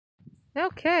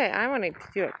Okay, I wanted to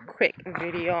do a quick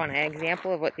video on an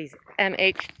example of what these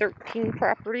MH13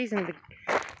 properties in the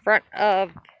front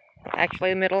of,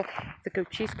 actually the middle of the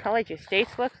Cochise College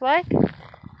Estates looks like.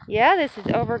 Yeah, this is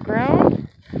overgrown.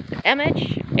 The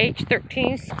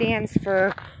MH13 stands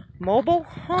for mobile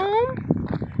home.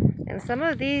 And some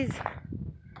of these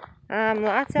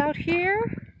lots out here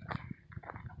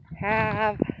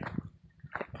have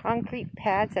concrete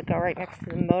pads that go right next to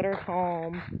the motor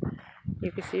home.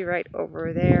 You can see right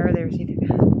over there, there's either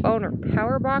phone or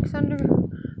power box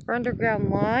or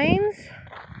underground lines.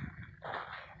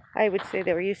 I would say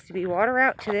there used to be water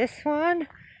out to this one,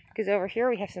 because over here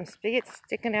we have some spigots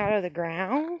sticking out of the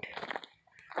ground.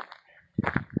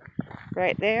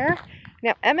 Right there.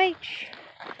 Now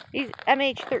these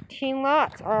MH13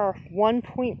 lots are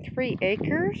 1.3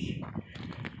 acres,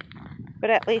 but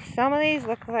at least some of these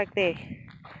look like they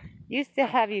used to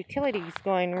have utilities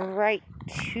going right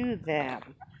to them.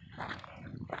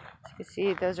 As you can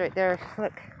see, those right there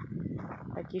look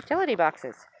like utility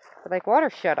boxes, but like water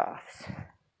shutoffs.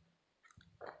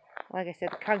 Like I said,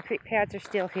 the concrete pads are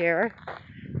still here.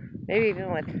 Maybe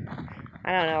even with,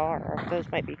 I don't know, or those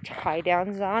might be tie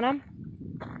downs on them.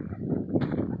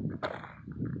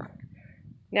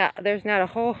 Now, there's not a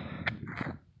hole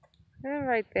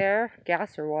right there,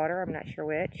 gas or water, I'm not sure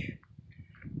which.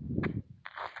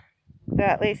 But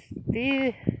at least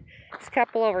this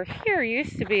couple over here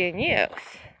used to be in use.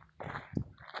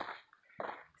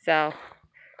 So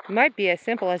it might be as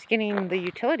simple as getting the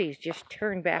utilities just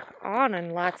turned back on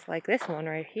lots like this one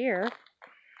right here.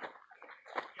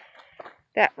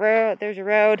 That road, there's a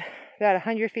road about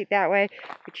 100 feet that way,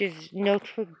 which is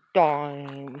Notre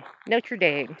Dame.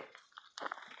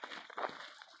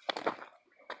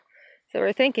 So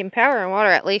we're thinking power and water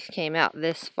at least came out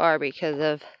this far because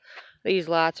of these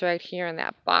lots right here and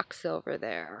that box over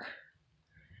there.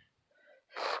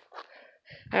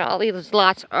 And all these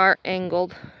lots are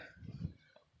angled.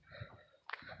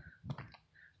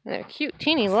 And they're cute,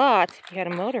 teeny lots if you had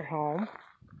a motorhome.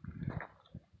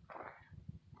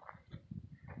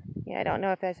 Yeah, I don't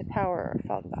know if that's a power or a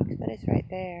phone box, but it's right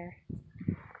there.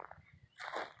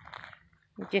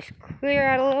 You just clear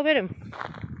out a little bit and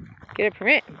get a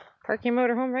permit. Park your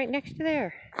motorhome right next to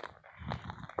there.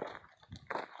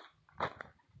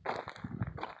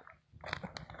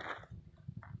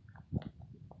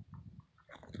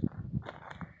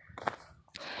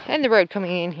 And the road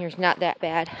coming in here is not that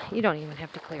bad. You don't even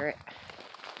have to clear it.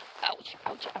 Ouch,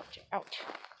 ouch, ouch, ouch.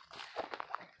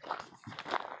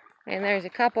 And there's a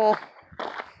couple,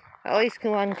 at least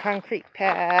one concrete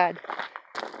pad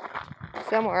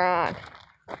somewhere on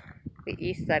the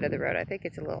east side of the road. I think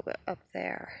it's a little bit up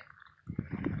there.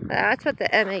 That's what the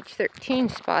MH13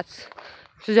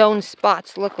 zone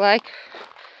spots look like.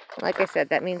 Like I said,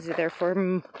 that means that they're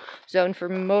zoned for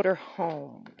motor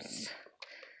homes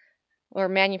or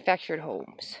manufactured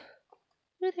homes.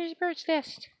 Ooh, there's a bird's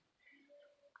nest.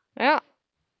 Well,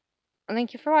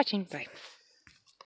 thank you for watching. Bye.